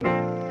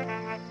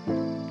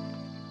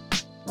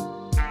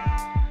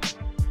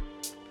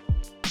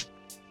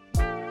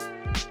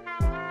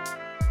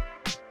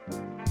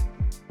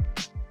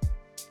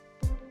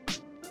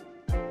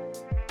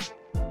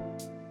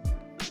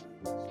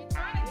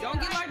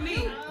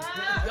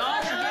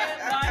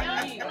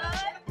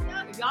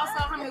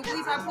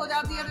pulled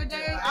out the other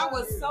day, I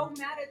was so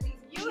mad at these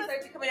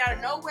weeds coming out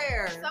of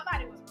nowhere.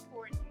 Somebody was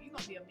recording you. You're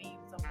gonna be a meme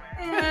somewhere.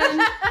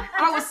 And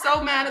I was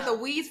so mad at the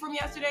weeds from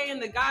yesterday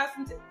and the guys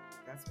from.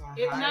 That's why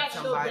If I hired not,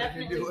 she'll somebody to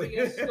definitely do be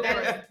a it. story.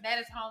 That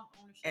is home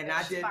ownership. And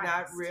I did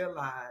not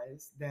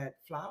realize that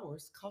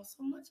flowers cost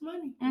so much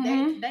money. They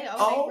really.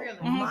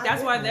 My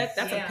That's why goodness.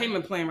 that's a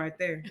payment plan right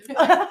there.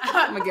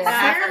 I'm gonna get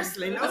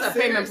Seriously, no, That's a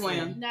payment seriously.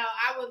 plan. No,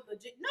 I would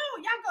legit. No,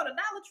 y'all go to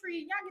Dollar Tree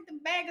and y'all get them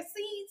bag of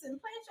seeds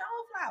and plant your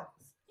own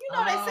flowers. You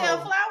know they sell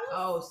flowers.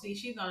 Oh, see,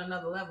 she's on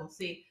another level.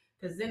 See,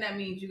 because then that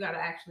means you got to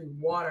actually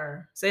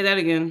water. Say that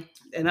again,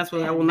 and that's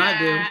what I will not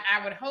do.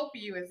 I would hope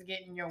you is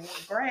getting your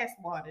grass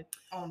watered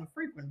on a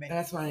frequent basis.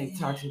 That's what I need to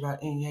talk to you about.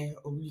 And you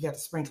got the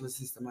sprinkler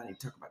system. I need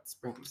to talk about the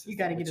sprinkler system. You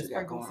got to get what a you got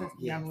sprinkler going on. system.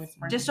 Yes. Down with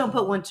sprinkler. Just don't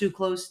put one too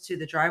close to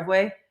the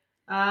driveway.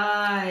 You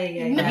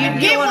Yeah.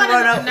 get one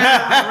Run of over- them.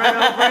 run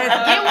over it.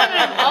 Get one of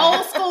them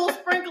old school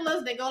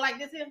sprinklers that go like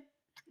this here.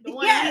 The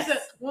one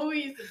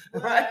we used to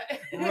Right.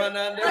 Run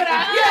under. Put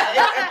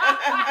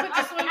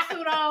your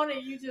swimsuit on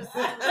and you just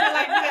feel like you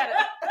got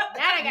a.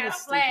 Now they got a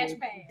splash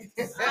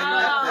pad.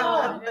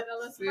 Oh, and there's a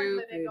little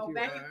sprinkler that go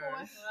back and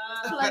forth.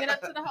 Just plug it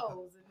up to the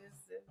hose and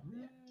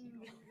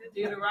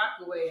Do the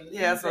Rockaway.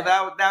 Yeah, so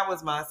that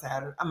was my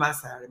Saturday. My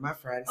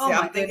Friday. Oh, See, my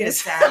I'm thinking goodness.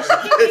 it's Saturday.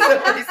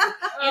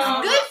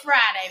 It's Good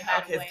Friday, by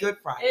Okay, the way. it's Good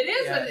Friday. It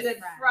is Yes. a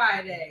Good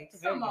Friday.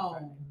 Come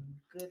on.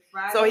 Good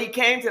Friday. So he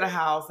came to the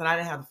house and I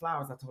didn't have the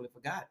flowers. I totally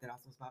forgot that I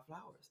was supposed to buy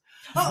flowers.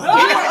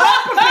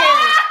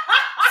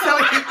 So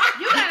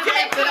You gotta came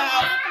take to the the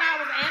house.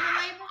 flowers and the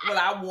label. Well,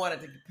 I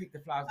wanted to pick the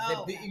flowers.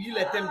 Oh, If you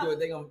let them do it,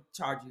 they're going to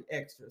charge you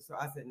extra. So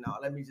I said, no,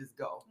 let me just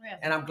go. Yes.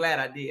 And I'm glad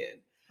I did.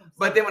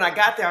 But then when I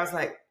got there, I was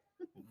like,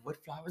 what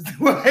flowers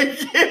do I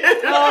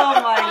get?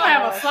 Oh my You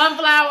have a God.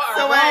 sunflower, a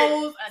So wait,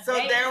 rose, a So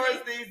daisy. there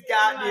was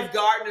these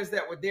gardeners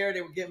that were there.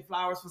 They were getting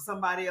flowers for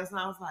somebody else. And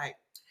I was like,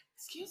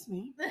 excuse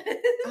me,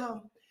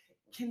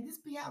 can this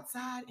be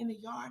outside in the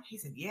yard? He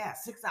said, yeah,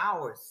 6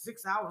 hours.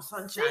 6 hours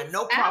sunshine. 6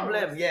 No problem.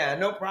 hours? Yeah,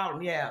 no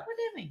problem. Yeah. What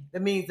do you mean?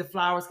 That means the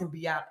flowers can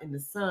be out in the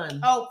sun.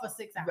 Oh, for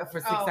 6 hours. For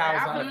 6 Oh, okay.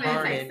 hours I on was the gonna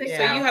say burning. 6 Yeah.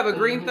 So you have a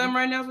green Mhm. thumb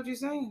right now? Is what you're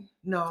saying?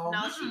 No.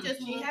 No, she just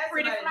She wants had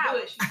pretty somebody to do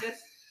flowers. it. She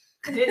just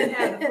didn't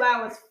have the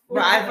flowers.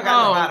 Right, I forgot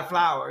Oh. to buy the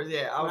flowers.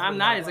 Yeah. I was I'm gonna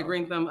not buy as a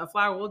green thumb. A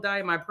flower will die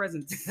in my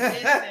presence.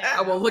 Listen,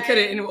 I will look at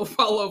it and it will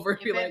fall over and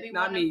It be better like, be not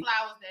one of them me.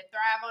 flowers that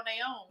thrive on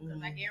their own,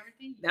 because I Mhm.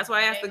 guarantee you. That's why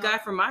I asked they the guy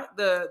gonna- from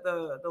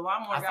the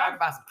lawnmower I guy. thought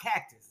about some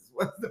cactus.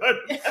 They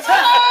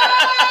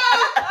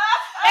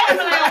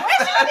be like, where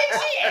she think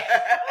she at?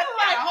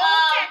 Got a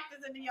whole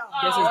cactus in the yard.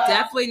 This is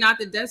definitely not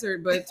the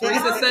desert, but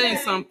Teresa's saying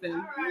something.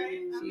 All right.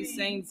 She's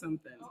saying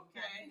something.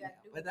 Okay.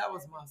 But that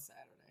was my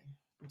Saturday.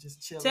 We're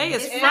just chilling. Today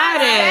is It's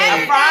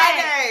Friday.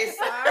 Friday.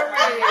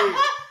 Sorry.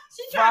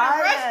 She trying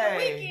to rush the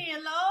Friday.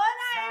 weekend, Lord.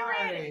 I ain't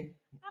ready. Sorry.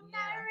 I'm not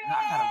ready. And I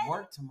gotta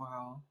work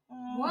tomorrow.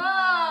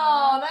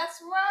 Wow,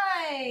 that's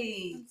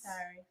right. I'm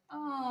sorry.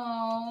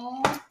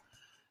 Oh.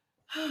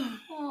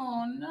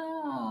 Oh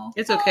no.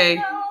 It's okay.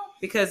 Oh, no.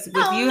 Because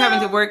with you having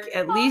to work,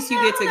 at least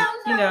you get to,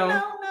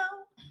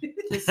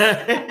 just,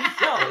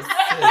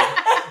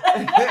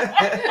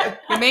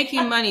 you're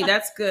making money.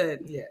 That's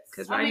good. Yes.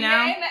 Because I right mean,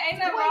 now, ain't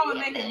nothing wrong with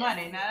making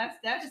money. Now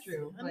that's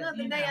true. But, Another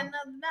you day, know. another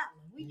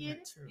dollar. We get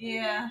it.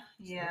 Yeah.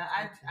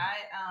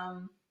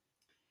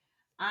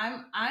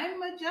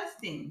 I'm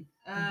adjusting.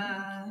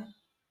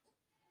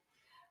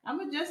 I'm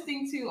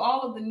adjusting to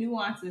all of the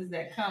nuances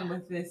that come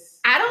with this.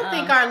 I don't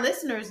think our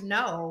listeners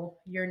know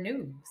your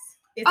news.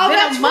 It's Oh, been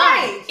that's a month.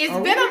 right. It's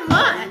Are been we? a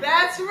month.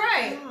 That's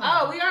right.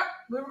 Oh,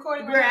 we're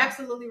recording. We're right now?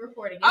 absolutely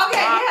recording. Okay,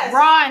 raw, yes.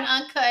 raw and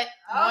uncut.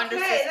 Wonder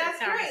Okay, Sister that's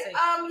great.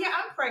 conversation. Yeah,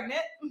 I'm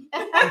pregnant.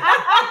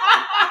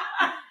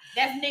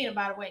 That's Nina,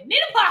 by the way.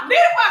 Nina Parker.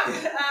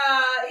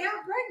 Yeah,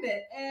 I'm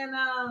pregnant,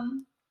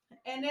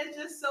 and there's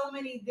just so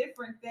many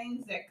different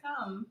things that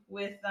come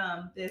with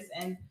this.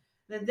 And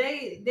the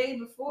day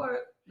before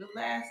the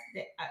last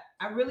day,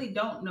 I really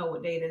don't know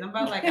what date it is. I'm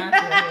about like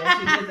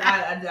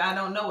I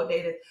don't know what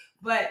date it is,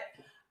 but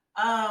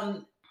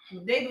the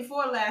day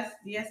before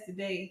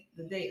yesterday,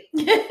 the date,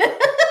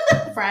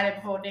 Friday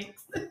before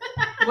next.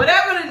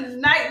 whatever the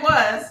night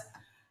was,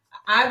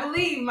 I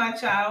believe my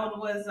child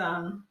was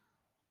I'm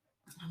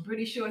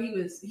pretty sure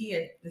he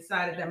had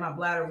decided that my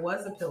bladder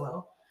was a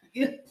pillow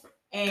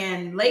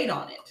and laid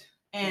on it.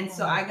 And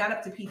so I got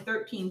up to pee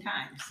 13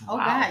 times. Oh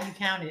God, you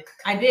counted.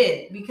 I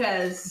did,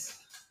 because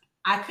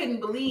I couldn't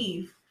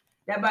believe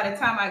that by the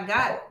time I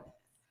got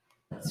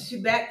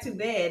back to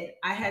bed,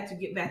 I had to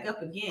get back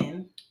up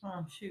again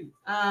Oh shoot.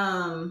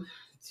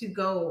 to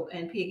go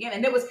and pee again.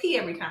 And there was pee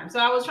every time. So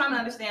I was trying to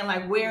understand,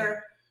 like,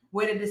 where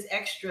did this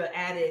extra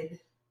added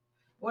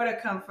water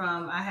come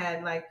from? I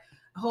had like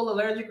a whole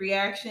allergic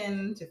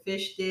reaction to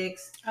fish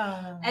sticks.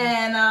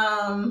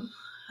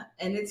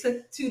 And it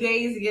took 2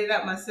 days to get it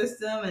out my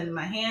system, and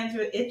my hands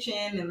were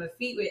itching and my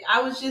feet were, I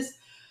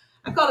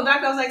called the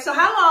doctor. I was like, so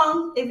how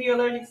long, if you're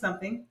allergic to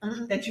something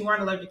that you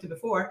weren't allergic to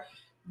before,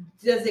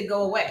 does it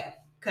go away?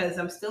 Because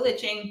I'm still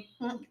itching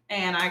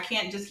and I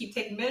can't just keep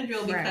taking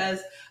Benadryl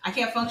because I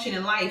can't function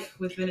in life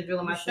with Benadryl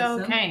in my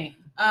system. Can't.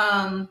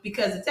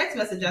 Because the text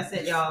message I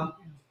sent y'all.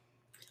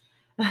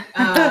 Yeah,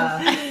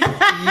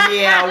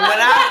 when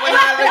I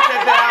looked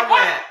at that, I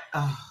went,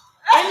 oh.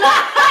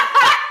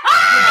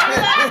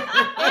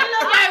 It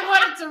looked like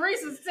one of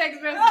Teresa's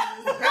text messages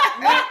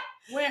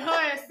when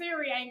her and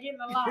Siri ain't getting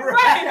along.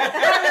 Right.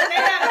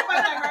 They had a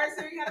fight. Like her and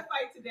Siri had a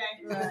fight today.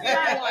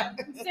 Right.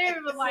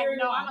 Siri was like, Siri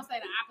 "No, won. I'm gonna say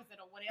the opposite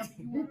of whatever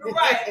you want."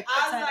 Right. I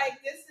was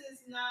like, this is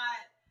not.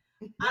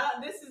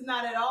 This is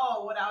not at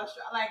all what I was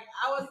trying. Like,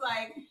 I was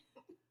like,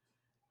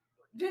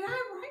 did I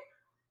write?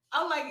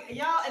 I'm like,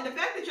 y'all, and the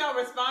fact that y'all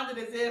responded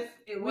as if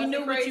it We wasn't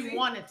knew crazy. what you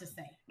wanted to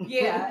say.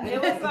 Yeah,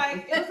 it was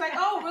like,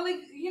 oh, really,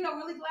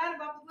 really glad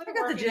about the glitter I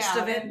got the working gist out.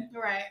 of it. And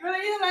Right.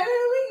 really, like,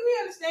 we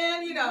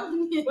understand,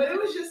 But it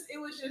was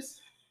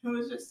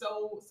just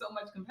so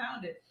much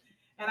compounded.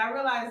 And I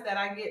realized that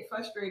I get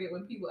frustrated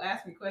when people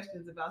ask me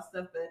questions about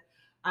stuff that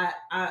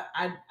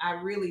I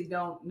really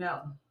don't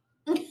know.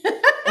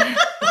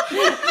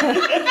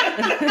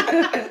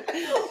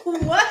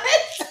 What?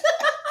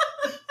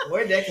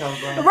 Where'd that come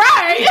from?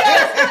 Right.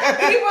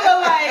 People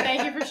are like,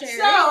 Thank you for sharing.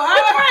 so I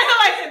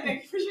like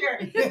thank you for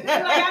sharing. It's like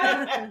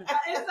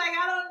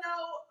I don't know.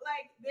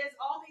 Like, there's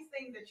all these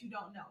things that you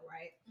don't know,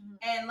 right? Mhm.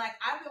 And like,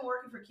 I've been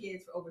working for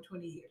kids for over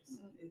 20 years,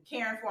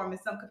 caring for them in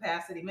some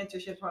capacity,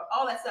 mentorship,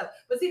 all that stuff.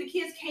 But see, the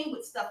kids came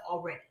with stuff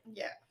already.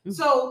 Yeah.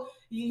 So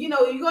you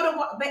go to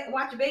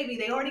watch a baby,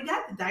 they already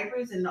got the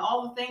diapers and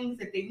all the things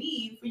that they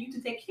need for you to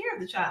take care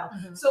of the child.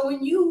 Mhm. So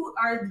when you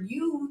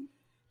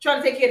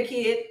trying to take care of the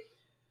kid,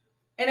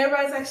 and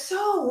everybody's like,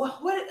 so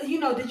what, did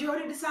you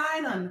already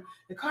decide on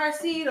the car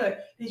seat, or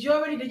did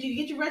you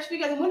get your registry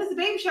together? When is the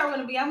baby shower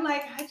going to be? I'm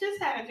like, I just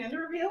had a gender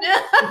reveal.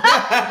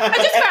 I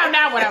just found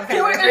out what I was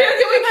Can we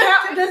having.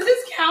 count? Does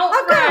this count?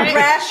 I've got a Right?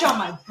 rash on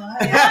my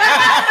butt.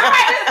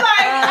 It's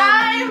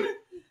like,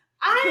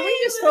 Can we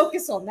just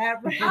focus on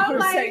that right I'm for a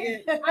like,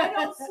 second? I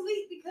don't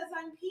sleep because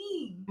I'm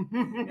peeing.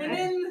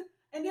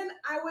 And then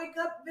I wake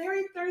up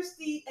very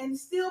thirsty and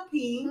still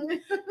peeing.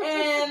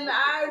 And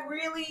I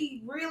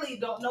really, really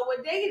don't know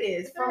what day it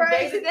is from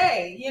day to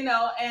day, and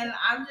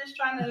I'm just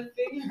trying to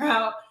figure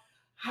out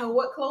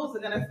what clothes are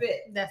gonna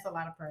fit. That's a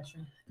lot of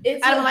pressure.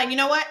 It's I'm like, you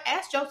know what?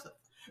 Ask Joseph.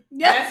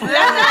 that's gonna be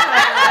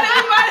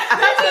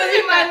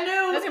my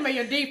new. That's gonna be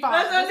your default.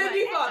 That's our Just new like,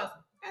 default.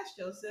 Ask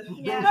Joseph.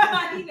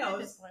 Yeah. He knows.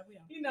 Just like we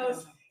don't- He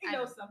knows. He I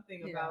knows know.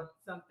 something Yeah. about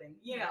something.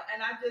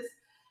 And I just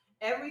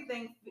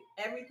everything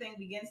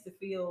begins to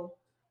feel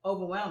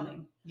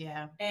overwhelming.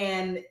 Yeah.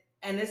 And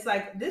it's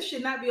like, this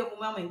should not be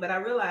overwhelming, but I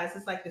realize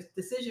it's like this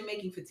decision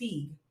making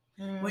fatigue.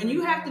 When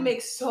you have to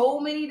make so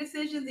many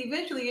decisions,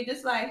 eventually you're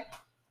just like,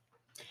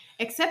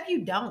 Except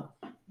you don't.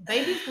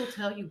 Babies will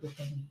tell you what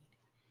they need.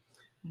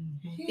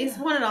 It's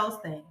one of those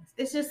things.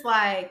 It's just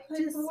like,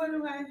 what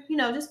do I?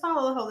 just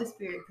follow the Holy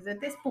Spirit, because at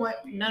this point,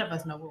 none of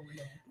us know what we're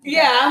doing.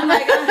 Yeah, I'm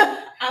like,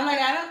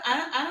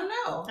 I don't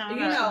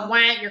know.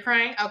 Why you're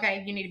crying?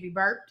 Okay, you need to be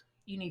burped.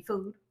 You need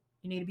food.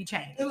 You need to be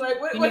changed. It's like,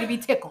 what, You what? need to be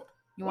tickled.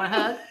 You want a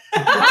hug?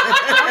 At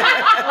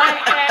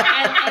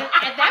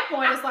that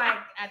point, it's like,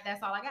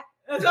 that's all I got.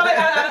 That's all I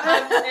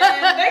got.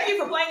 And thank you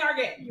for playing our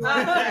game.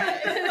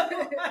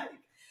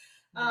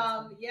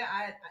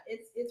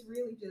 It's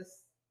really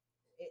just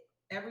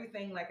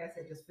everything. Like I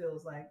said, just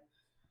feels like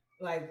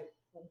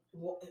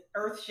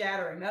earth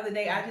shattering. The other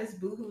day, I just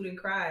boohooed and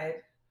cried.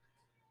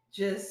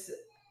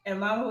 And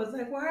Mama was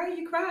like, "Why are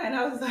you crying?"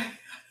 I was like, "I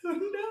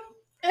don't know."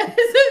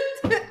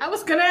 I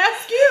was gonna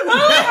ask you.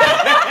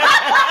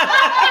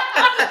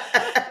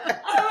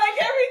 I'm like,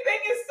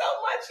 everything is so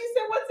much. She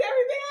said, "What's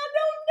everything?" I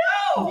don't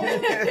know.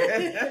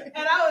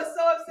 And I was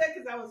so upset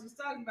because I was just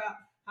talking about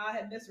how I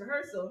had missed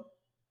rehearsal,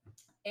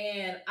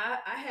 and I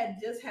had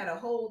just had a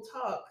whole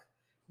talk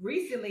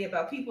recently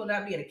about people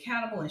not being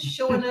accountable and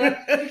showing up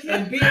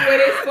and being where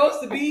they're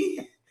supposed to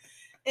be.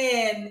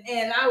 And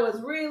I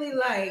was really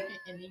like,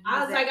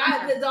 I was like,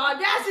 the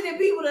audacity of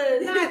people to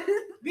not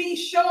be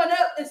showing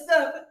up and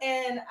stuff.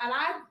 And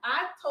I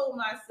told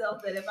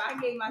myself that if I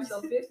gave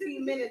myself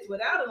 15 minutes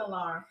without an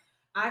alarm,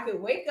 I could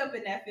wake up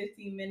in that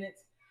 15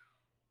 minutes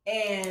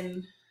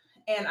and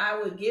I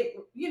would get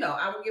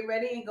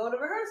ready and go to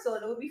rehearsal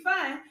and it would be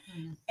fine.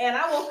 Mm. And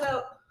I woke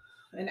up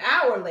an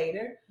hour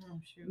later, Oh,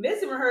 shoot.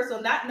 missing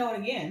rehearsal, not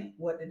knowing again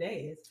what the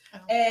day is. Oh.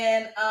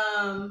 And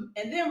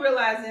then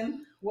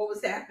realizing what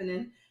was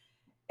happening,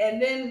 and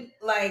then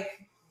like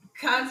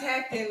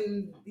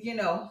contacting,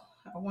 a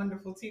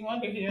wonderful T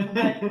Wonder here.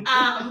 Like,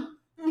 I'm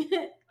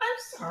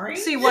sorry.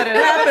 See, what had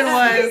happened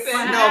was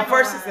No,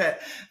 first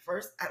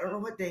I don't know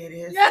what day it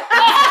is.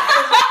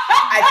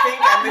 I think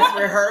I missed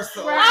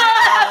rehearsal. Let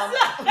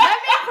me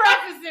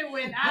preface it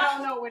with, I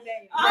don't know what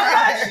day. I'm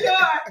not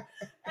sure.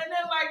 And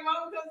then like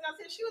Mama comes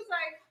downstairs, she was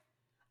like,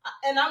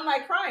 and I'm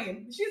like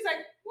crying. She's like,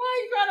 "Why are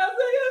you crying?" I was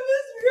like, "I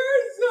missed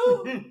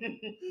rehearsal."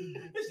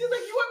 And she's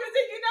like, "You want me to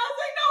take you now?" I was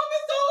like, "No, I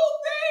missed the whole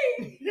thing.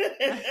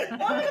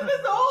 I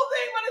missed the whole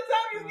thing by the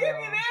time you get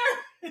me there."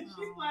 And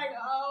she's like,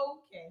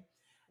 "Oh, okay.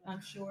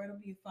 I'm sure it'll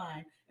be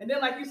fine." And then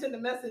like you sent a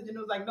message and it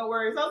was like, "No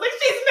worries." I was like,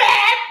 "She's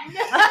mad." She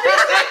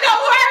said, "No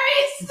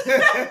worries."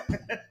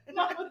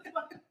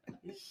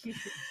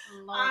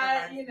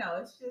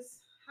 know. It's just,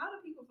 how do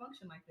people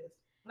function like this?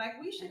 Like,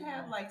 we should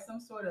have like some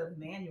sort of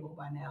manual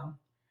by now,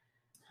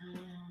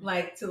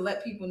 like to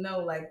let people know,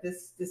 like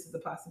this is a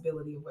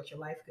possibility of what your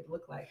life could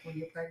look like when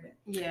you're pregnant.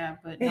 Yeah,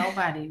 but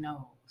nobody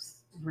knows.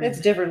 It's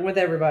different with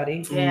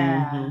everybody.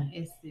 Yeah,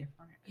 it's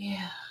different.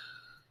 Yeah.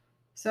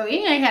 So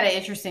Ian had an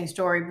interesting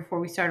story before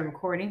we started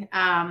recording.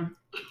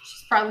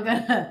 She's probably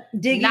gonna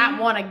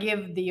not want to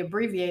give the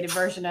abbreviated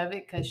version of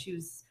it because she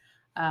was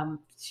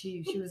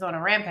she was on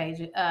a rampage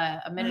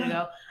a minute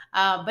ago.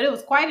 But it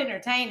was quite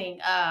entertaining.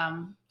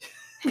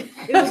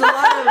 It was a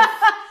lot of.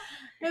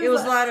 It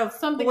was a lot of.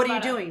 something. What are you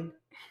about a- doing?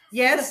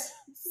 Yes.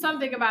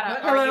 Something about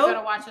a. Hello? Are you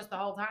gonna watch us the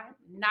whole time?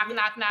 Knock,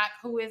 knock, knock.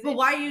 Who is it? But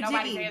why are you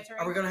Nobody's digging? answering.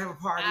 Are we gonna have a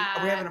party?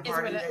 Are we having a It's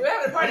party? with today? We're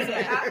having a party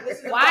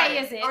today. Why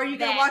is it? Are you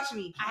gonna that- watch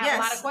me? I have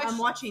a lot of Yes, questions. I'm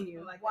watching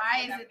you. Like,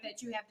 Why is it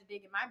that you have to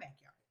dig in my backyard?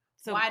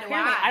 So Why do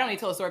apparently I? I don't need to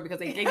tell a story because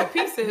they gave you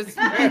pieces.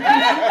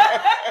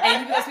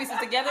 And you put those pieces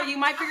together, you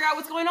might figure out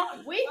what's going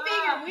on. We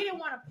figured we didn't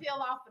want to peel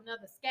off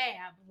another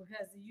scab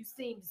because you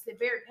seemed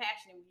very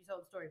passionate when you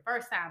told the story the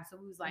first time. So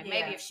we was like, maybe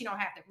Yeah. if she don't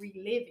have to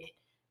relive it,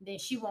 then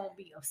she won't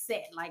be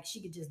upset. Like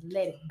she could just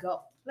let it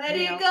go. Let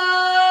You it know?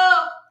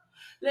 go.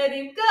 Let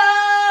it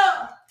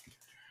go.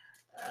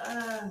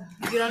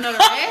 You don't know the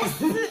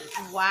rest?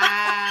 Wow.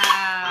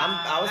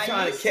 I was I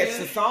trying to used catch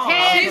to. the song.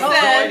 Can't I was hold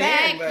going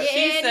back in, but- yet.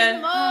 She said,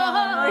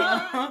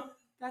 anymore.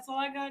 "That's all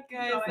I got,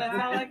 guys. That's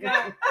all I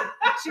got."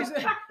 She's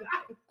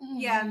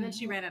yeah, and then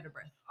she ran out of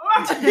breath.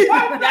 That's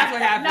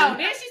what happened. No,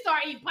 then she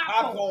started eating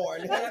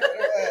popcorn. Popcorn.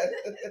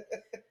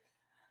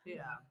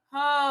 Yeah.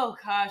 Oh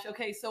gosh.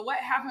 Okay. So what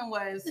happened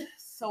was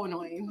so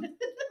annoying.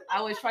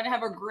 I was trying to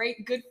have a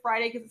great Good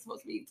Friday because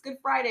it's Good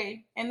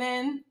Friday, and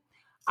then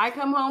I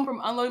come home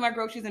from unloading my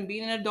groceries and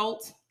being an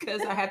adult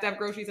because I have to have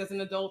groceries as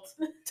an adult.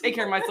 Take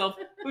care of myself.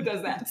 Who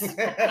does that?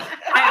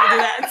 I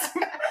have to do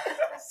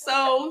that.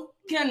 So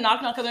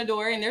knock on the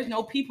door, and there's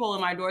no people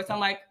in my door. So I'm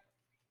like,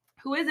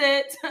 who is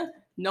it?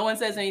 No one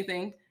says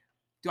anything.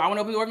 Do I want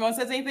to open the door if no one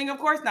says anything? Of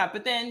course not.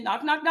 But then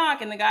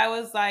knock. And the guy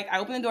was like, I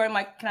opened the door. I'm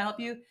like, can I help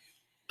you?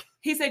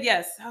 He said,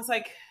 yes. I was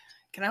like,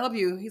 can I help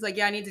you? He's like,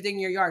 yeah, I need to dig in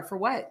your yard. For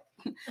what?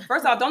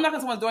 First off, don't knock on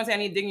someone's door and say, I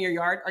need to dig in your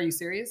yard. Are you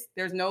serious?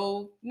 There's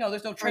no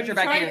treasure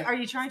back here. Are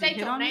you trying to State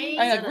hit your on me? name.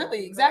 I'm like,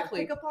 really?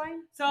 Exactly. Pickup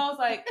line? So I was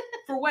like,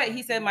 for what?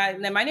 He said, my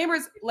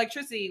neighbor's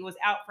electricity was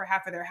out for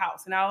half of their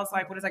house. And I was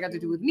like, what does that got to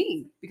do with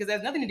me? Because it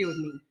has nothing to do with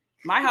me.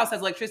 My house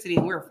has electricity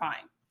and we're fine.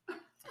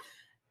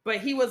 But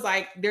he was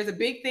like, there's a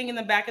big thing in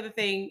the back of the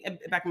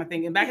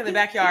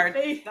backyard.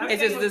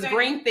 It's just this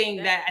green thing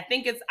that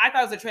I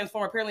thought it was a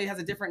transformer. Apparently it has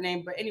a different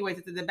name. But anyways,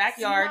 it's in the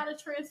backyard. It's not a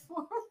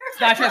transformer.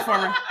 It's not a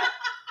transformer.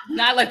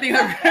 Not like the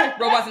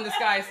robots in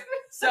disguise.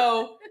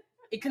 So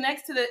it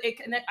connects to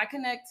I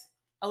connect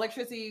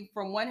electricity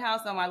from one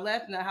house on my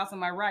left and the house on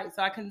my right.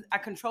 So I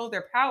control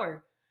their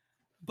power.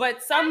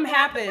 But something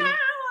happened.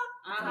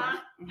 I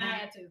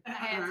had to.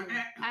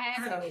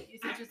 So- You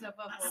set yourself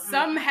up for it.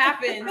 Something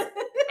happened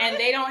and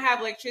they don't have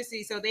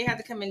electricity, so they have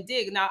to come and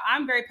dig. Now,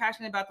 I'm very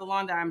passionate about the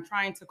lawn that I'm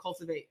trying to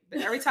cultivate.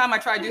 But every time I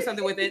try to do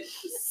something with it,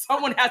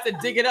 someone has to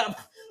dig it up.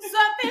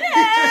 Something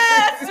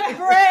has to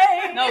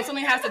break. No,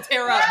 something has to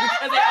tear up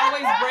because they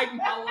always break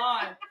my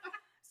lawn.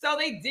 So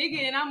they dig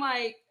it, and I'm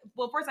like,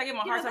 well, first I give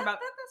them a hard time about.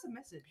 That's a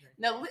message. Right?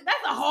 No,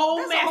 That's a whole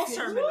That's a whole message.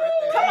 sermon right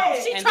there. Come on,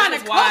 she's and trying this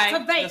to is why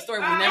cultivate. the story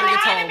will And never get the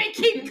told enemy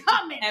keep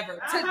coming ever.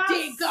 to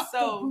dig up.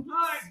 So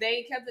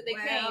they kept it. They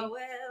came.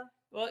 Well.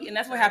 Well, and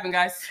that's what happened,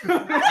 guys. I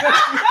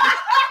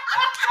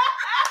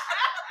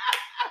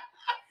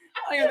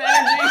have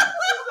energy.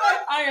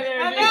 I have And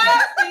energy.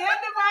 that's the end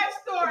of my I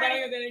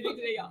story. have energy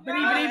today, y'all.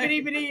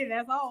 Bitty,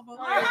 that's all.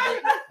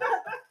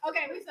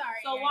 Okay, we sorry.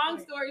 So Yeah, long go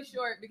ahead. story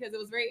short, because it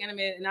was very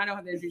animated, and I don't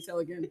have the energy to tell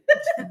again.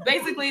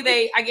 Basically,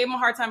 I gave them a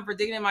hard time for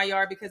digging in my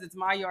yard because it's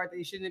my yard.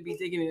 They shouldn't be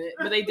digging in it,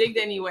 but they digged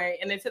anyway.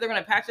 And they said they're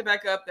gonna patch it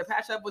back up. The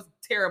patch up was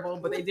terrible,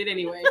 but they did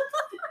anyway.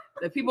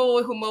 The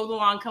people who mow the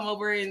lawn come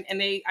over and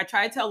I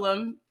try to tell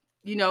them,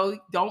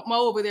 don't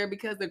mow over there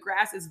because the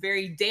grass is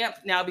very damp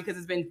now because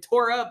it's been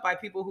tore up by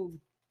people who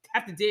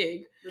have to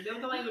dig. There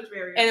was a language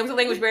barrier. And it was a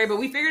language barrier, but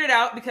we figured it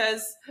out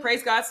because,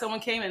 praise God, someone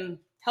came and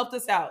helped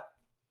us out.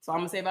 So I'm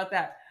gonna say about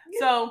that.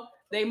 So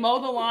they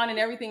mow the lawn and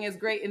everything is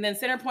great. And then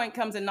Centerpoint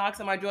comes and knocks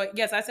on my door.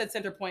 Yes, I said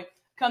Centerpoint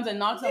comes and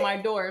knocks on my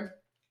door.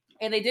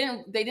 And they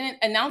didn't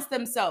announce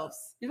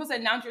themselves. You're supposed to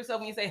announce yourself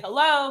when you say,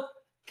 hello,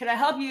 can I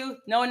help you?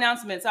 No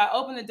announcement. So I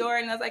opened the door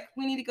and I was like,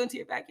 we need to go into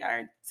your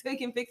backyard so we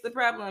can fix the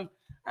problem.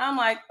 I'm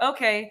like,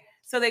 okay.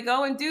 So they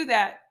go and do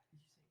that.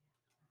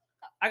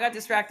 I got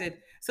distracted.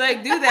 So they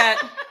do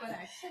that.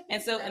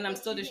 And I'm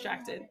still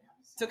distracted.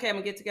 It's okay. I'm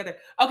gonna get together.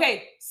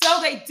 Okay. So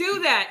they do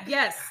that.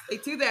 Yes, they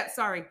do that.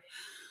 Sorry.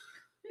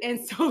 And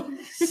so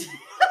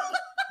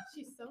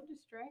She's so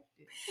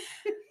distracted.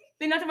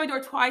 they knocked on my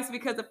door twice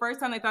because the first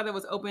time they thought it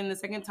was open. The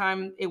second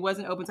time it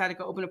wasn't open, so I had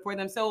to go open it for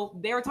them. So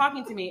they were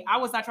talking to me. I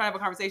was not trying to have a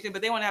conversation,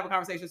 but they wanted to have a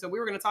conversation. So we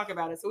were going to talk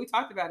about it. So we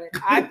talked about it.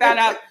 I found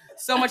out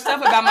so much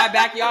stuff about my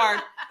backyard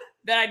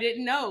that I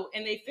didn't know,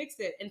 and they fixed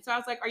it. And so I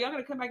was like, are y'all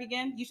going to come back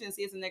again? You shouldn't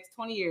see us in the next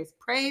 20 years.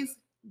 Praise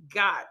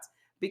God.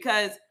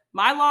 Because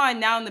My lawn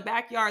now in the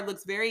backyard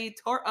looks very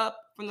tore up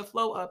from the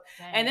flow up.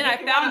 Dang. And then I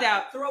found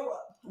out, throw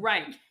up.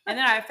 right. And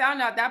then I found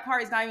out that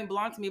part is not even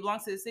belong to me, it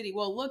belongs to the city.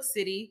 Well, look,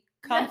 city,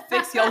 come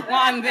fix your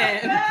lawn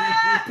then,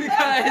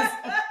 because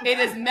it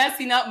is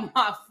messing up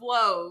my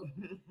flow.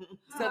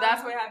 So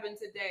that's what happened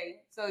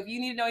today. So if you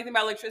need to know anything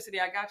about electricity,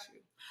 I got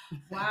you.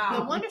 The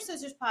Wow. Wonder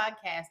Sisters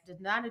podcast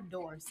does not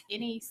endorse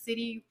any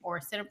city or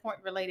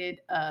Centerpoint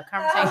related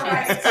conversations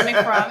Right. coming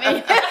from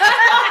it.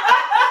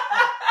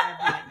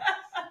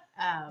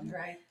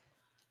 Right.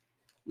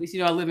 At least you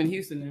know I live in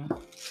Houston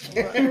now.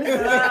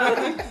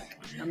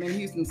 I'm in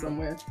Houston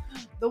somewhere.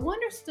 The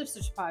Wonder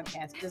Sisters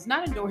podcast does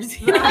not endorse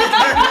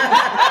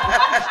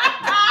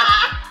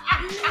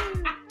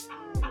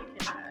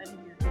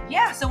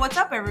Yeah, so what's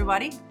up,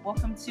 everybody?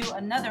 Welcome to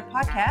another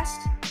podcast.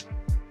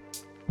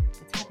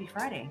 It's Happy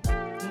Friday.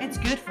 It's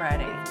Good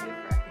Friday.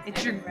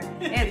 It's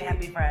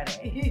Happy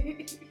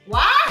Friday.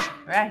 Why?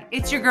 Right.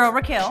 It's your girl,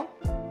 Raquel.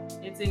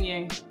 It's in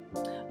Yang.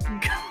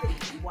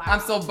 Wow. I'm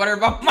so buttered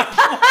about my lawn.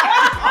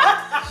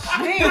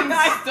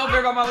 I'm still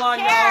buttered about my lawn,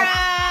 y'all.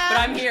 But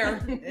I'm here.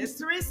 It's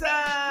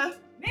Teresa.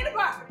 Nina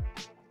Parker.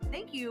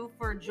 Thank you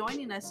for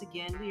joining us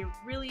again. We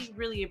really,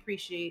 really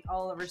appreciate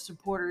all of our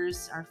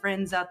supporters, our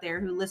friends out there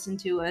who listen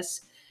to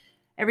us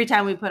every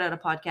time we put out a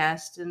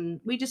podcast.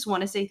 And we just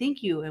want to say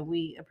thank you and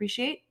we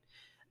appreciate.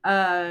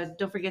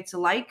 Don't forget to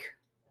like,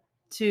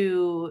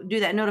 to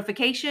do that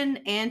notification,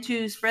 and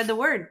to spread the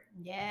word.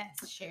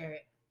 Yes, share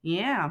it.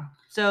 Yeah.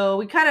 So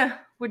we kind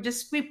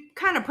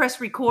of press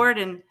record,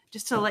 and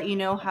just to let you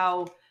know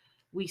how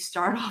we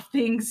start off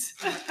things.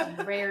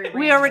 Very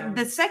We already,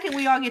 random. the second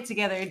we all get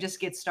together, it just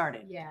gets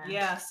started. Yeah.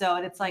 Yeah. So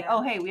it's like, Yeah.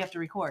 oh, hey, we have to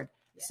record.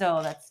 Yeah. So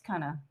that's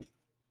kind of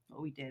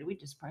what we did. We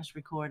just pressed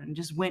record and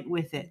just went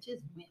with it.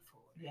 Just went for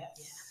it.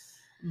 Yes.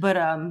 But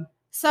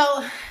So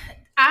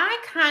I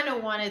kind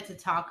of wanted to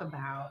talk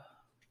about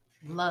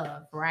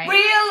love, right?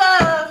 Real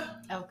love.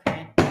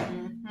 Okay.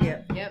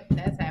 Yep. Yep,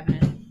 that's happening.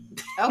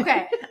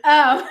 Okay.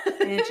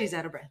 and she's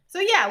out of breath. So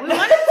yeah, we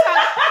kind of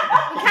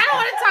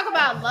want to talk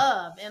about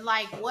love and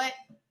like what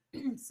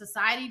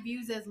society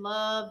views as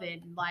love,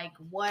 and like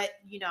what,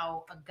 you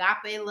know,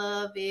 agape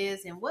love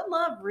is, and what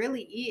love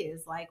really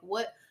is. Like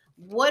what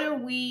are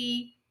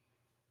we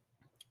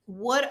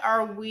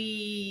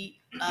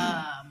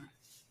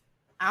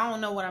I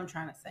don't know what I'm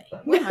trying to say.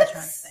 What am I trying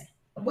to say?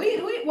 We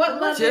what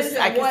love Just is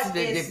I and guess what to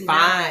is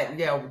define,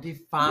 not.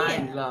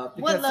 define Yeah. love.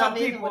 What Because love some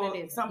is and people, what it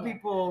is. some Yeah.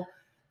 people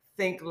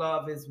think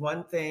love is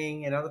one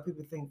thing, and other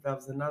people think love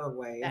is another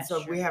way. That's and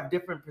so true. we have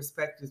different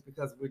perspectives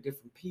because we're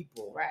different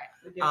people. Right.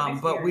 With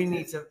different But we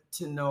need experiences.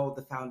 to know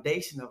the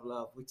foundation of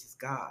love, which is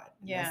God.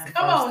 And Yeah. that's the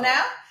Come first on thing.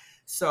 now.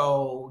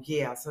 So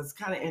yeah, so it's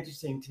kind of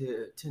interesting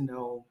to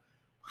know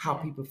how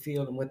Yeah. people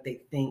feel and what they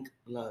think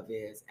love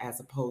is,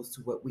 as opposed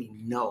to what we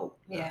know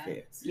Yeah. love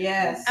is.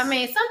 Yes. I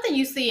mean, something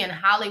you see in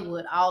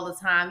Hollywood all the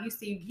time. You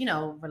see, you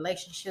know,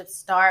 relationships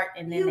start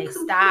and then You they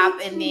stop,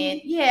 complete and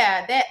me.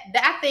 then that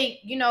I think,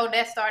 you know,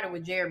 that started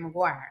with Jerry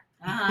Maguire.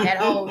 Uh-huh. That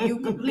whole "you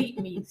complete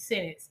me"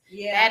 sentence.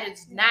 Yeah. That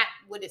is not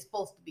what it's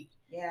supposed to be.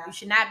 Yeah. You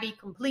should not be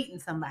completing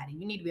somebody.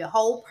 You need to be a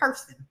whole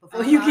person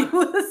before you get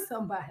with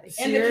somebody.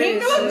 In the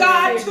kingdom of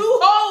God, two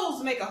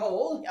wholes make a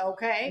whole,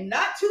 Okay.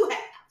 not two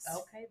halves.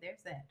 Okay,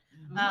 there's that.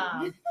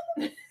 Mhm.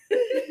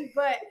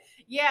 But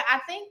yeah, I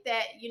think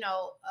that, you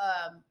know,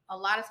 a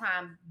lot of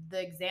time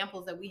the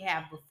examples that we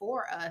have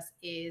before us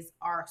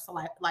are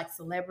like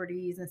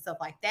celebrities and stuff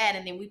like that,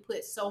 and then we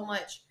put so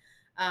much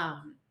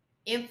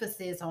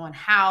emphasis on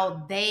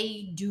how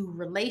they do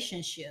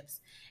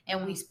relationships,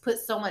 and we put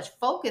so much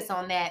focus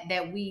on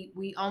that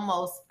we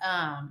almost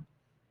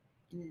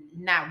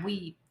not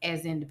we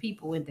as in the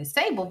people in this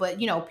table, but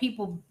you know,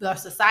 our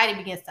society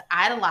begins to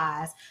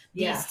idolize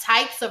these Yeah.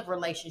 types of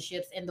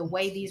relationships and the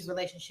way these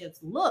relationships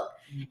look.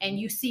 Mhm. And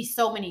you see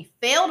so many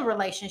failed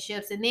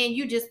relationships, and then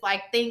you just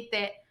like think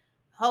that,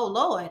 oh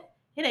Lord,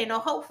 it ain't no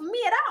hope for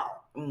me at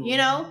all. You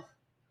know?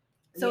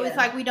 So it's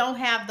Yeah. like we don't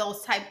have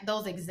those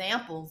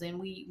examples, and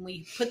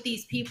we put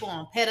these people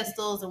on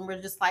pedestals, and we're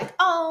just like,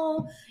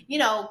 oh, you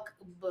know.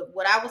 But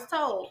what I was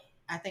told,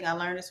 I think I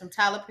learned this from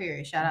Tyler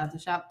Perry. Shout out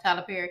to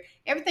Tyler Perry.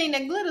 Everything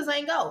that glitters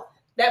ain't gold.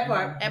 That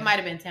part. That might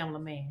have been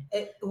Tamla Man.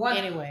 One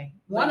Anyway,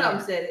 one but of yeah,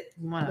 them said it.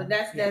 one of But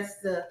them,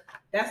 yeah.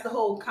 that's the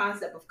whole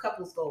concept of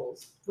couples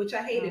goals, which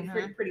I hated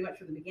Mhm. pretty much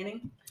from the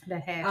beginning.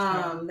 That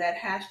hashtag. That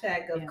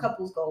hashtag of Yeah.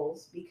 couples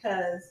goals,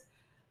 because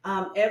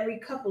every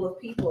couple of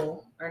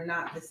people are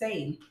not the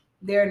same.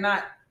 They're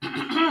not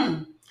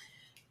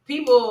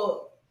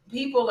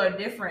people are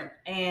different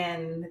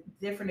and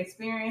different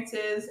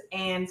experiences,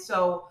 and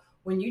so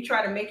when you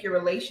try to make your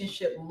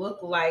relationship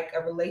look like a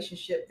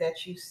relationship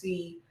that you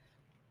see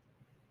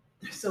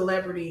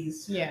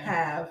celebrities Yeah.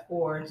 have,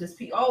 or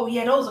just oh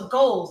yeah, those are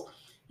goals.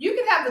 You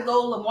can have the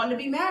goal of wanting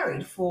to be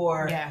married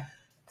for Yeah.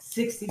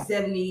 60,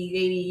 70,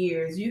 80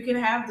 years. You can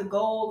have the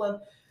goal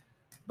of,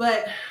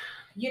 but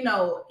you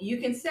know, you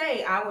can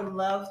say, I would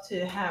love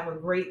to have a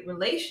great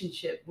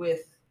relationship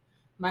with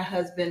my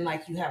husband,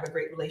 like you have a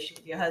great relationship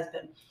with your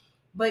husband,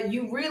 but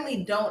you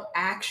really don't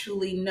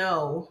actually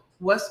know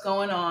what's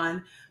going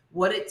on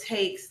what it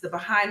takes, the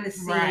behind the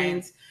Right.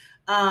 scenes.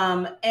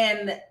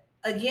 And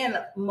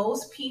again,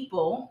 most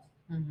people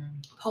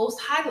post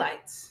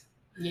highlights.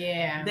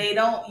 Yeah.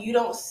 You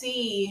don't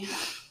see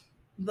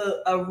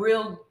a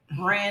real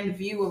grand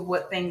view of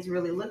what things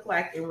really look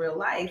like in real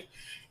life.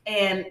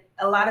 And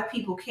a lot of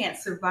people can't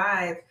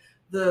survive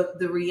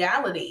the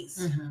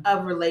realities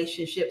of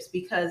relationships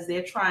because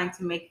they're trying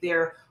to make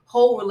their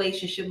whole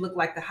relationship look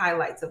like the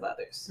highlights of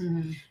others.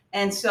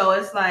 And so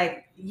it's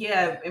like,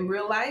 yeah, in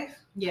real life,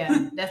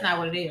 Yeah, that's not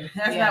what it is.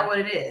 that's not what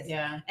it is.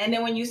 Yeah. And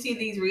then when you see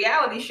these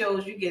reality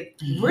shows, you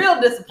get real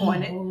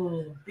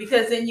disappointed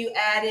because then you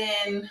add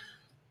in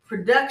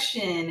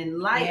production and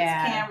lights,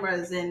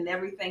 cameras, and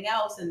everything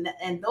else, and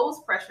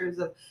those pressures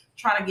of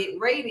trying to get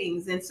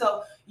ratings. And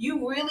so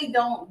you really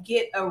don't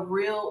get a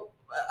real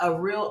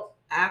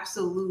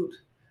absolute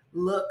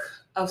look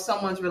of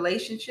someone's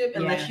relationship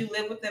unless you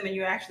live with them and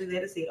you're actually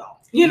there to see it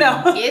all. You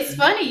know, It's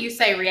funny you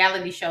say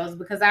reality shows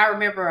because I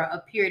remember a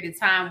period of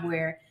time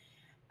where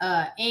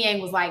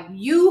Yang was like,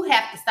 you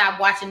have to stop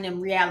watching them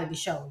reality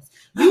shows.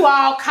 You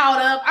all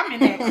caught up. I'm in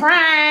there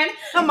crying.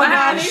 Oh my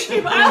behind gosh. these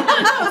people.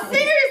 I'm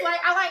serious. Like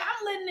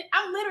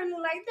I'm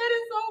literally like, that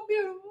is so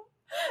beautiful.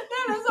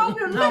 That is so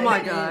beautiful. Oh my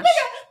Look gosh.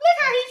 look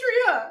how he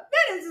treated her.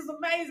 That is just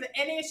amazing.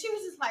 And then she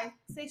was just like,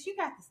 sis, you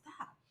got to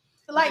stop.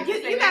 Like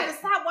you got to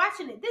stop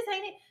watching it. This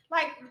ain't it.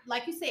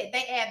 Like you said,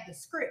 they add the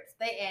scripts,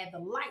 they add the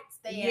lights,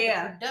 they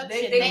add the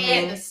production, they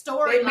add the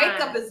story. their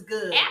makeup is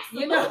good.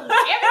 Absolutely. You know?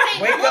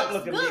 Everything Wake up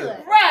looks looking good.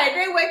 good. Right.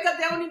 They wake up,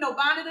 they don't need no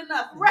bonnet or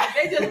nothing. Right.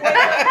 They just wake up.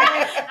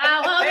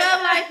 I woke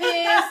up like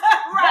this.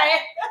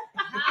 Right.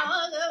 I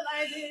woke up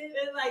like this.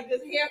 It's like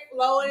this hair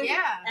flowing.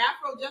 Yeah.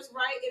 Afro just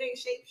right. It ain't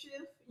shape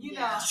shift. You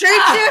know.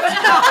 Shapeshift.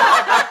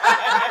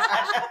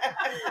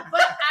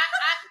 But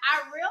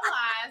I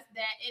realized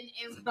that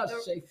because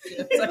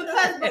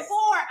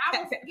before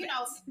I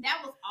was,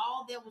 that was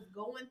all that was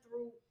going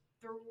through,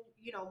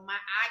 my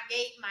eye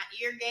gate, my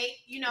ear gate,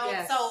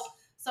 Yes.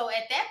 So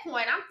at that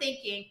point I'm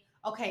thinking,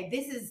 okay,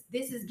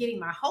 this is getting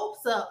my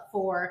hopes up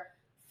for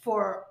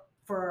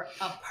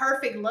a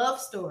perfect love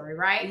story,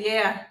 right?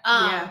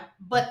 Yeah.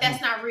 But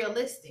that's not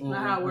realistic.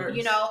 Not how it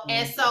works.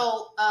 And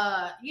so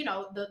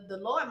the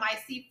Lord might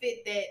see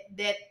fit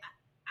that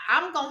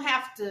I'm gonna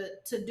have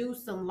to do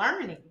some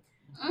learning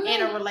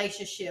in a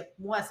relationship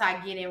once I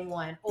get in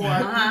one,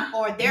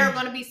 or there are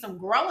gonna be some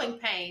growing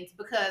pains,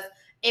 because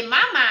in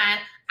my mind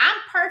I'm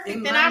perfect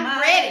and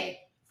I'm ready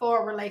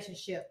for a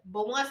relationship.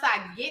 But once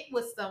I get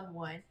with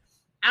someone,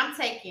 I'm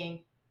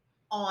taking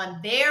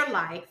on their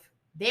life,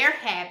 their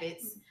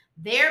habits,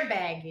 their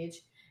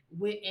baggage,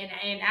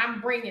 and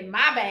I'm bringing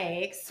my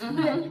bags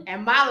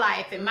and my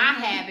life and my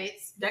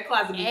habits. That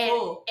closet be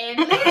full. And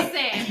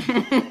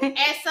listen,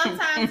 and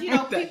sometimes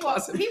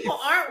people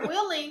aren't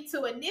willing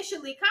to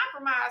initially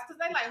compromise because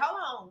they're like, hold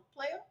on,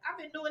 player, I've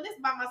been doing this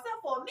by myself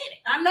for a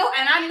minute. I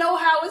know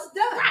how it's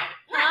done. Right.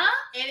 Huh?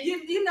 And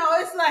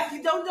it's like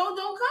you don't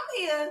come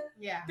here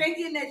yeah.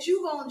 thinking that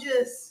you gonna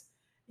just,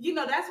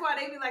 that's why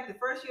they be like the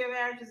first year of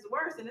marriage is the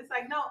worst. And it's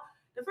like, no,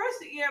 the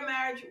first year of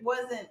marriage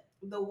wasn't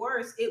the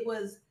worst. It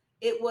was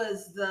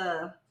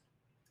the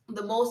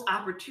most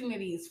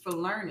opportunities for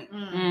learning.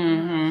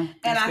 And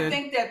I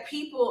think that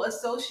people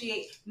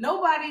associate,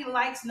 nobody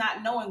likes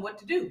not knowing what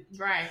to do.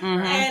 Right.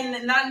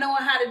 And not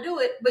knowing how to do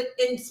it,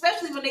 and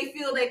especially when they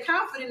feel they're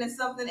confident in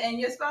something and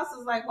your spouse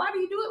is like, why do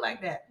you do it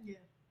like that? Yeah.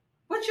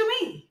 What you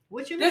mean?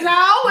 What you This mean?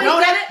 I always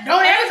Don't done it.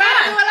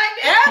 everybody do it like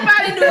that?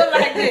 Everybody do it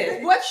like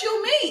this. What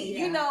you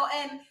mean? Yeah.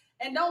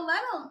 And don't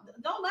let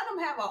them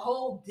have a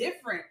whole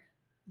different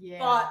Yeah.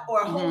 thought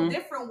or a whole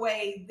different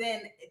way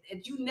than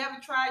if you never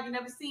tried, you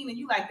never seen, and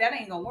you like that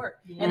ain't gonna work.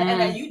 Yeah. And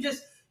then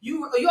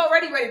you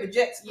already ready to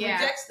reject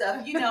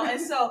stuff, And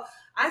so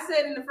I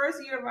said in the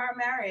first year of our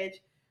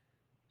marriage,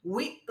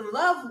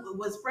 love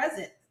was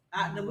present.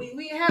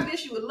 We have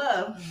issue with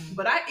love,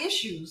 but our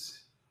issues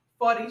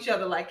fought each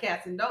other like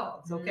cats and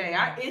dogs. Okay,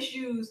 our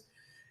issues.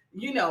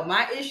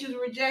 My issues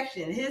with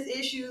rejection, his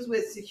issues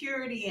with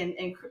security and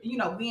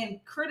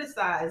being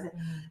criticized.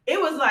 It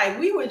was like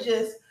we were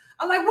just.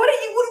 I'm like, what?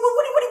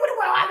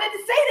 I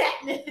didn't say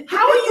that.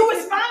 How are you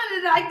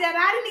responding like that?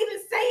 I didn't even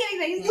say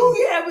anything.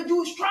 But you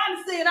was trying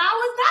to say it. I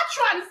was not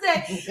trying to say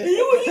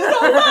you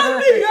don't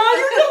love me. You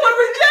don't want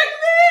to reject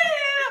me.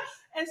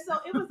 And so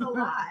it was a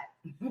lot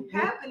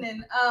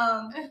happening.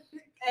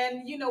 And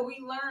we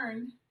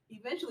learned.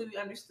 Eventually, we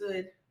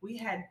understood. We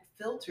had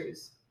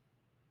filters.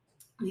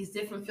 These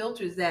different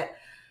filters that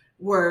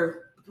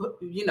were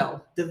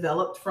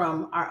developed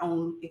from our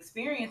own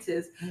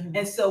experiences.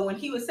 And so when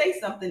he would say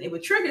something, it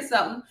would trigger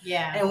something.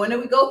 Yeah. And when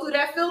we go through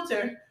that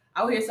filter,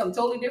 I would hear something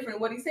totally different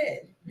than what he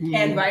said,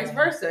 and vice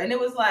versa. And it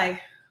was like,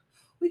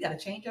 we got to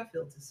change our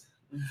filters.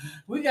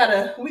 We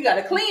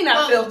gotta clean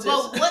our filters.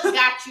 But what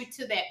got you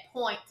to that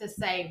point to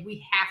say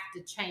we have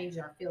to change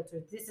our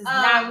filters? This is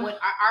not what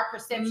our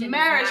perception.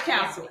 Marriage is not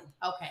counseling.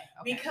 Okay.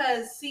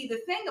 Because see, the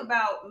thing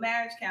about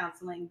marriage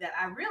counseling that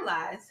I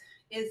realized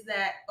is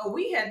that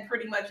we had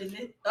pretty much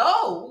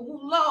oh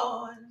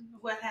Lord,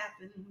 what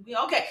happened?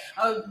 Okay.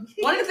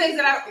 One of the things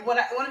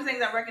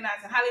I recognize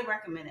and highly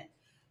recommend it.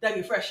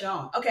 W Fresh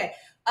on. Okay.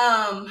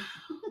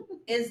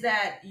 Is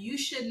that you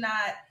should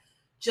not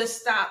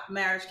just stop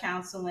marriage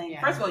counseling.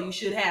 Yeah. First of all, you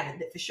should have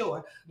it for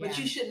sure, but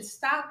you shouldn't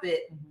stop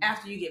it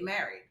after you get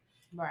married.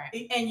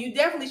 Right. And you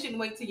definitely shouldn't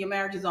wait till your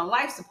marriage is on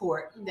life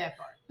support That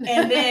part.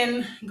 and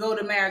then go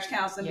to marriage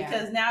counseling Yeah.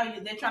 because now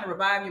they're trying to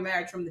revive your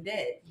marriage from the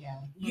dead. Yeah.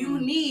 You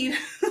need,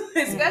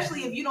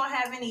 especially if you don't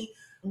have any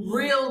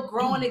real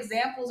growing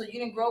examples or you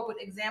didn't grow up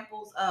with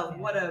examples of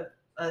what a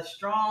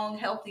strong,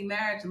 healthy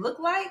marriage look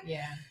like.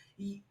 Yeah.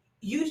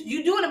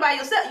 You doing it by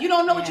yourself. You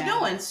don't know what Yeah. you're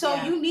doing. So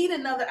Yeah. you need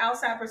another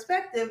outside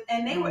perspective.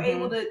 And they were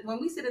able to,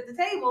 when we sit at the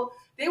table,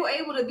 they were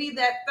able to be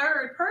that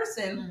third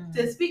person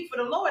to speak for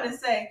the Lord and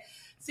say,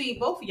 see,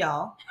 both of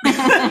y'all,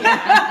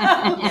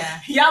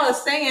 Yeah. y'all are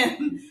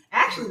saying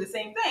actually the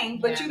same thing,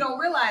 but Yeah. you don't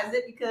realize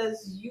it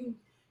because you're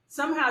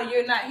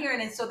not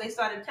hearing it. So they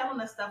started telling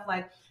us stuff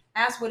like,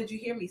 ask, what did you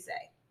hear me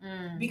say?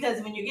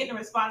 Because when you're getting a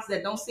response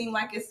that don't seem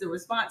like it's the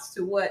response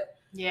to what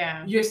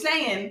Yeah. you're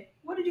saying,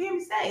 what did you hear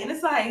me say? And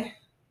it's like,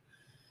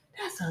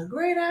 that's a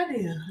great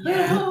idea.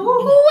 Yeah. Who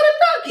would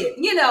have thunk it?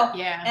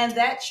 Yeah. And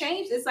that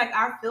changed. It's like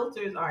our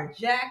filters are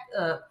jacked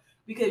up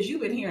because you've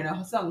been hearing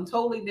something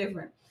totally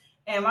different.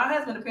 And my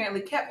husband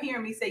apparently kept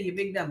hearing me say, "You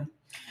big dummy,"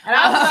 and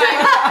I was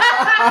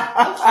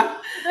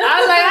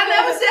like, I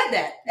never said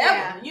that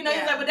ever. Yeah.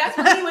 He's like, but that's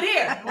what he would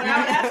hear when I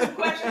would ask him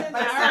questions. And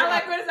I sound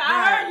like Chris.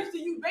 I heard you. So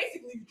you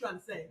basically you trying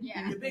to say,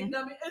 Yeah. "You big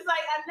dummy." It's like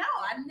I know.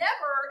 I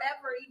never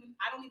ever even.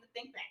 I don't even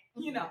think that.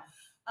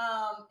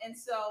 And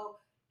so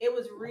it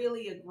was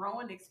really a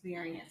growing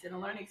experience and a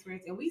learning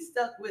experience. And we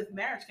stuck with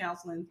marriage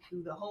counseling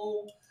through the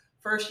whole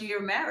first year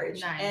of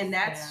marriage. Nice, And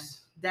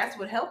that's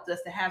what helped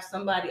us to have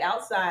somebody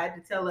outside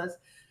to tell us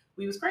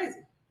we was crazy.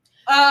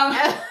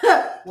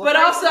 But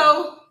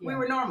also we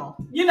were normal,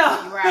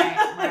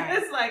 Right.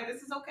 It's like,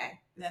 this is okay.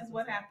 This is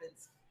what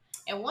happens.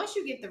 And once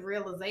you get the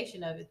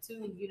realization of it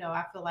too,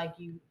 I feel like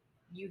you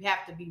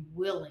have to be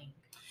willing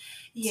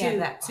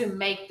to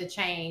make the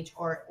change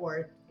or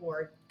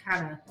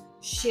kind of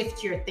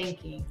shift your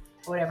thinking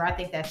or whatever. I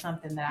think that's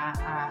something that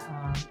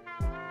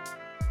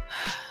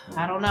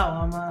I don't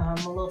know. I'm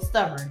a little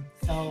stubborn,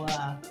 so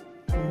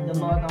the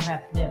Lord gonna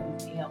have to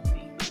definitely help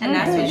me. And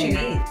that's what you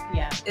need.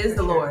 Yeah, is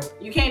the Lord.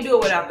 You can't do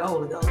it without the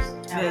Holy Ghost.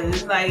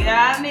 It's like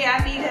I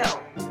need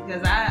help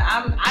because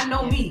I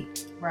know me.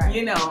 right.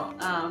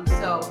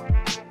 So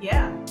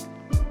yeah.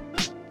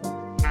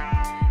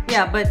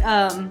 Yeah, but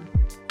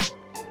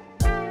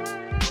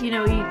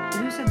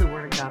who said the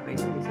word agape?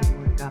 Who said the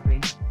word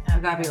agape?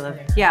 Agape love.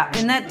 Yeah,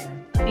 and that,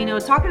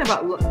 talking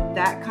about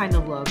that kind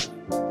of love,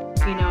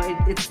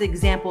 it's the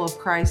example of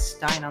Christ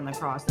dying on the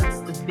cross.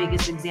 That's the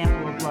biggest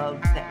example of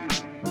love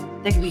that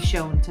can be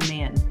shown to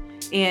man.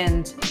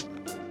 And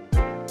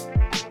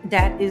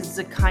that is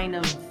the kind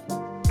of,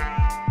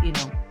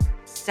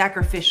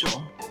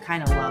 sacrificial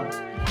kind of love.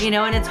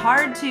 And it's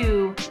hard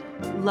to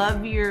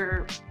love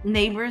your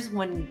neighbors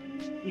when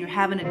you're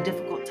having a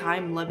difficult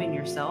time loving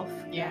yourself.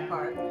 Yeah.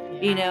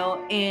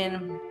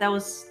 And that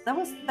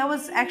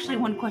was actually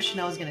one question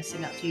I was going to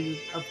send out to you,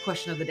 a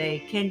question of the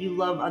day. Can you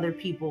love other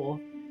people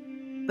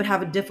but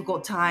have a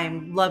difficult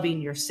time loving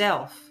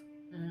yourself?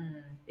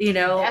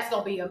 That's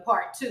gonna be a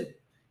part 2.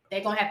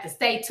 They're gonna have to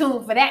stay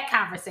tuned for that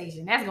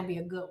conversation. That's gonna be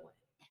a good one.